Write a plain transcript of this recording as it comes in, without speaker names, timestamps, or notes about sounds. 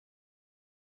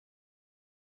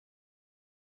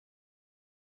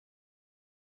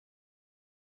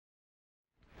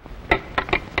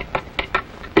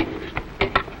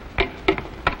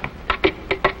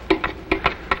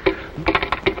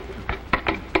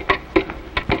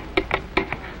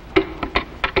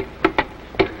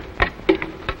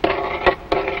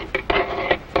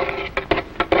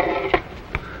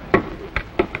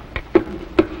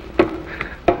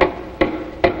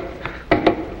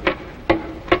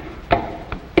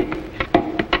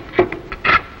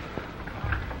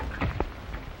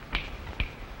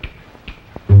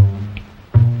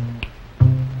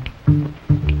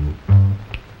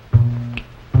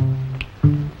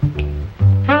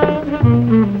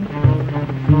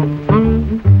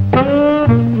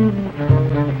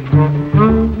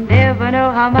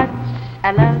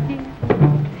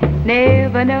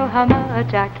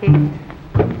Jacquet.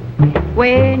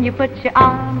 When you put your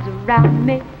arms around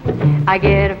me, I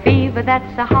get a fever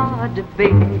that's so hard to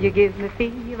bear. You give me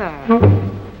fever.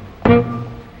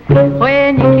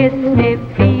 When you kiss me,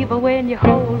 fever. When you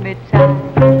hold me tight,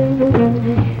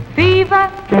 fever.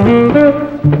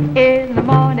 In the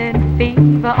morning,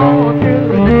 fever all through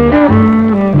the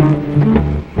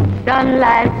night. Sun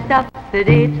lights up the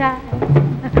daytime,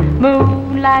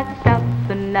 moon lights up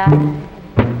the night.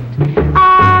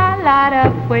 I light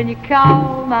up when you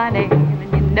call my name,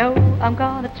 and you know I'm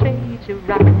gonna treat you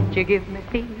right. You give me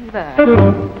fever.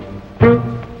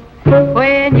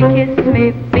 When you kiss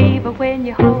me, fever. When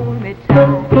you hold me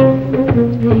tight,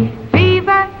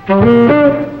 fever.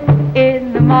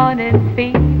 In the morning,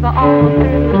 fever all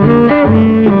through the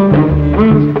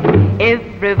night.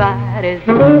 Everybody's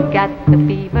got the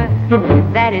fever.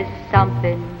 That is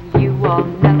something you all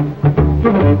know.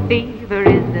 Fever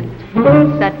isn't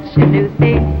such a new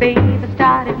thing. Fever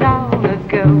started long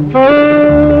ago.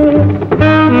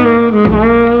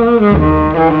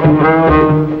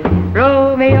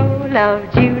 Romeo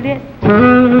loved Juliet.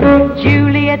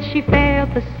 Juliet, she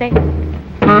felt the same.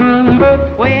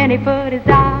 When he put his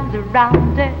arms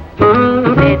around her,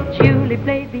 he said, Julie,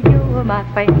 baby, you're my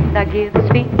friend. I give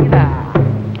us fever.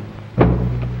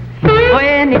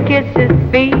 When he kisses,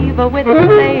 fever with the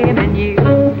flame in you.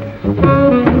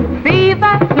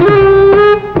 Fever,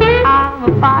 I'm a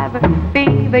fiver.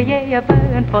 Fever, yeah, you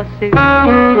burn for Sue.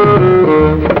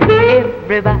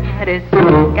 Everybody's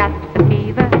got the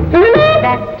fever.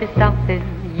 That is something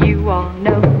you all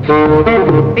know.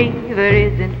 Fever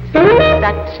isn't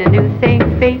such a new thing.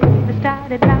 Fever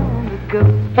started long ago.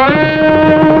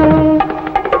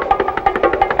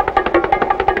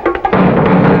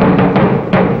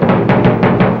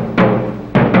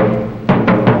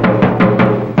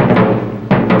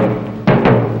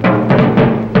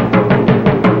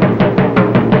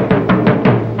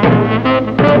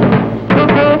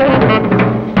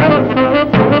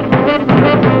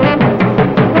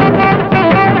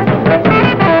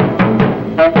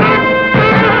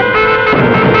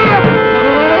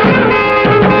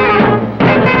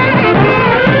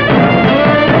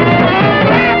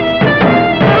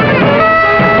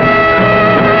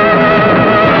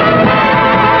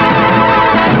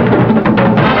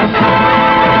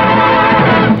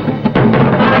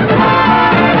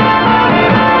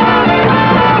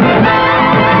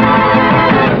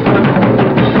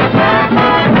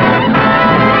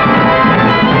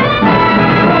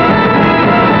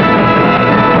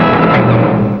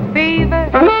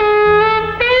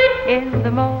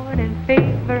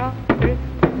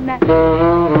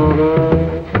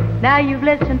 Now you've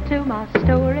listened to my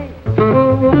story.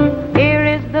 Here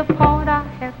is the point I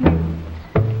have made.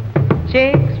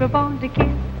 Chicks were born to give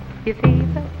you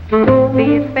fever.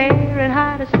 Be it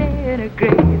Fahrenheit or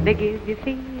centigrade, they give you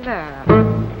fever.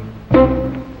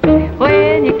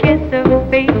 When you kiss them,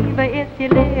 fever, if you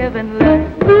live and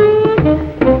learn.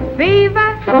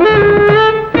 Fever,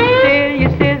 till you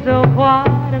sizzle, what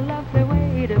a lovely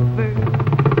way to burn.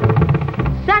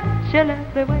 Such a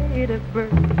lovely way to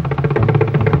burn.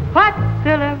 What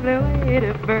a lovely way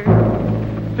to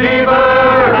burn.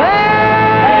 Fever!